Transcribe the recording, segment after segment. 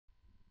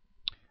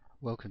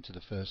Welcome to the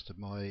first of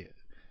my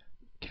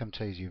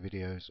Camtasia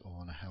videos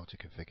on how to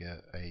configure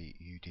a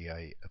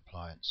UDA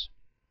appliance.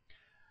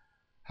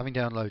 Having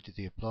downloaded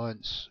the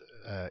appliance,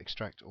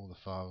 extract all the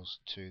files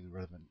to the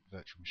relevant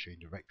virtual machine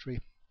directory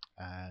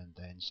and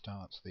then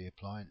start the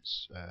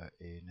appliance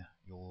in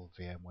your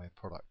VMware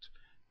product,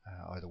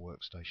 either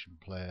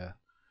workstation, player,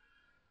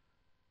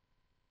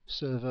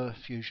 server,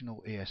 Fusion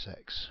or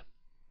ESX.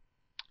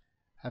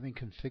 Having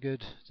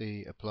configured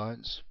the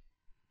appliance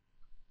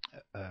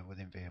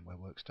within VMware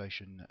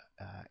Workstation,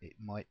 it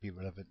might be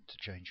relevant to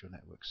change your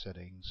network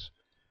settings,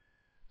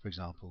 for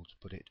example to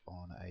put it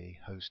on a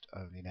host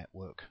only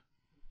network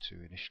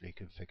to initially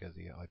configure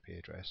the IP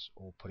address,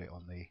 or put it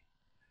on the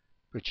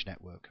bridge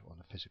network on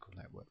a physical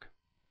network.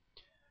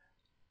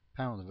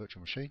 Power on the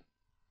virtual machine.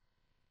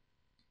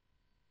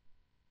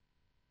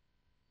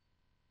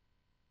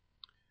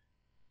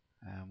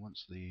 And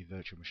once the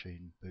virtual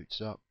machine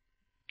boots up,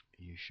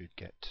 you should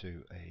get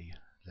to a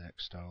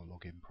Linux style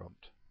login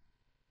prompt.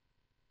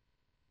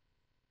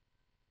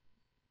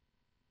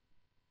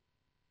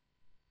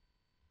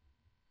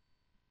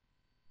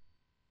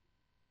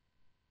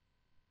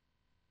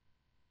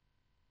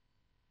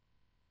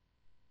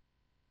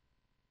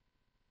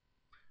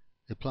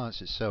 The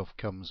appliance itself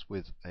comes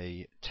with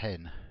a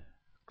 10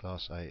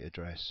 Class A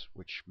address,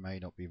 which may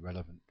not be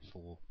relevant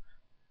for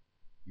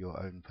your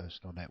own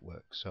personal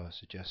network, so I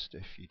suggest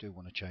if you do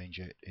want to change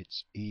it,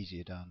 it's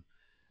easier done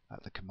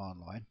at the command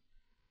line.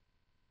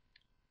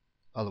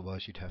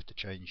 Otherwise you'd have to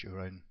change your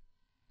own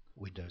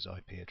Windows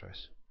IP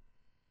address.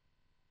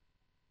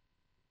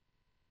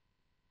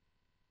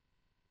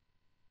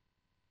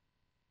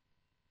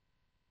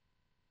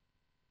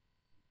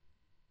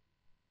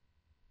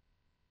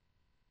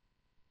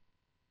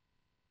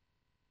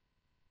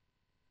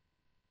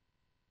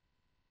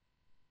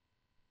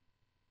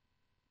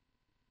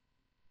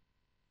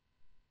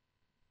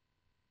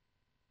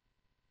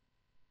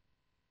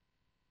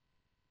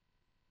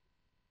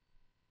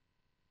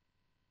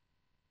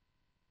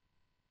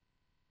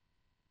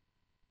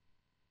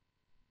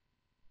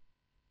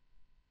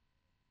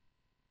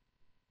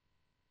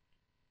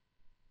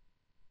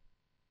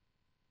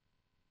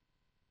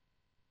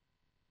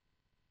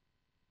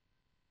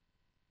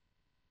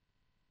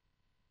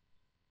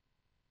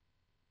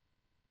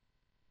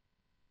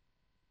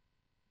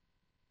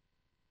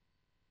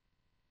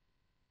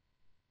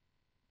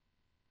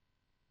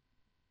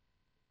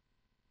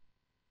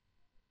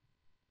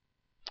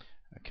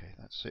 Okay,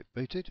 that's it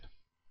booted.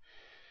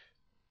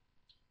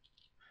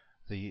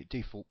 The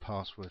default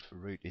password for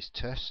root is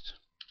test.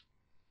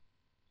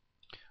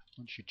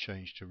 Once you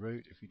change to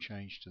root, if you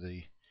change to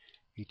the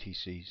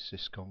etc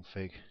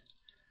sysconfig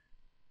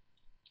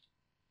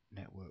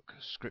network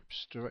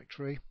scripts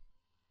directory,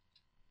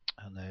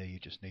 and there you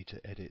just need to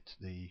edit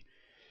the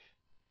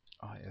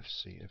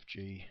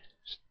ifcfg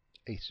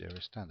 80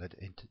 standard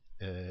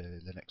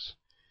Linux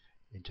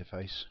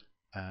interface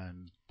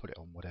and put it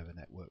on whatever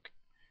network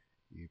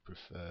you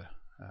prefer.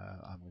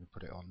 I'm going to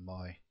put it on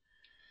my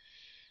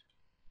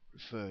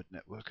preferred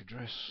network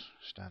address,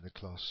 standard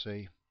class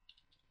C.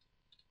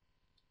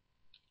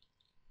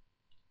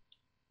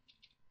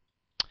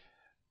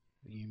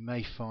 You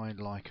may find,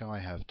 like I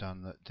have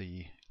done, that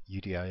the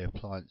UDA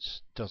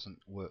appliance doesn't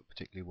work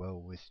particularly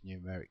well with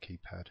numeric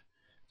keypad,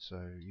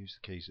 so use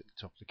the keys at the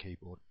top of the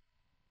keyboard.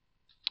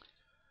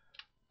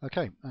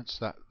 Okay, that's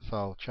that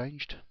file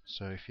changed.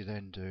 So if you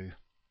then do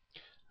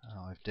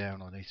IF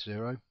down on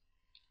ETH0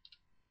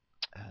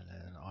 and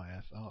then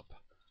IF up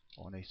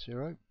on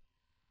ETH0,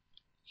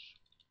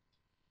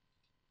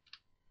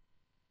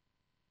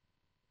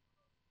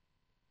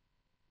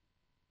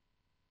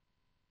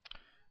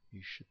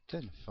 you should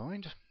then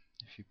find,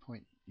 if you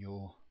point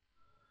your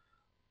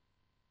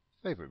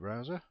favorite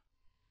browser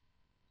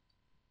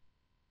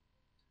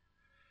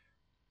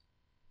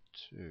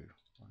to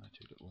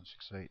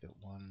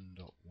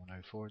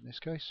 192.168.1.104 in this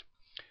case,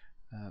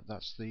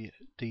 that's the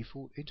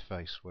default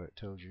interface where it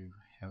tells you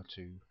how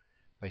to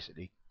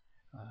basically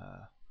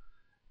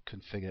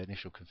configure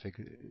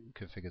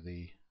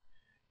the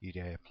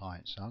UDA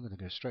appliance. So I'm going to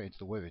go straight into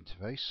the web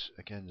interface.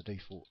 Again, the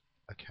default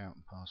account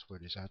and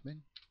password is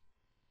admin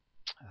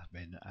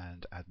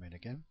and admin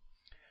again.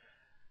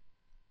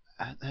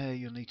 And there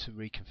you'll need to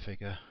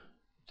reconfigure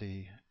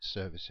the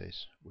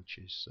services, which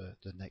is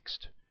the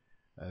next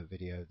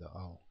video that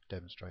I'll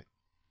demonstrate.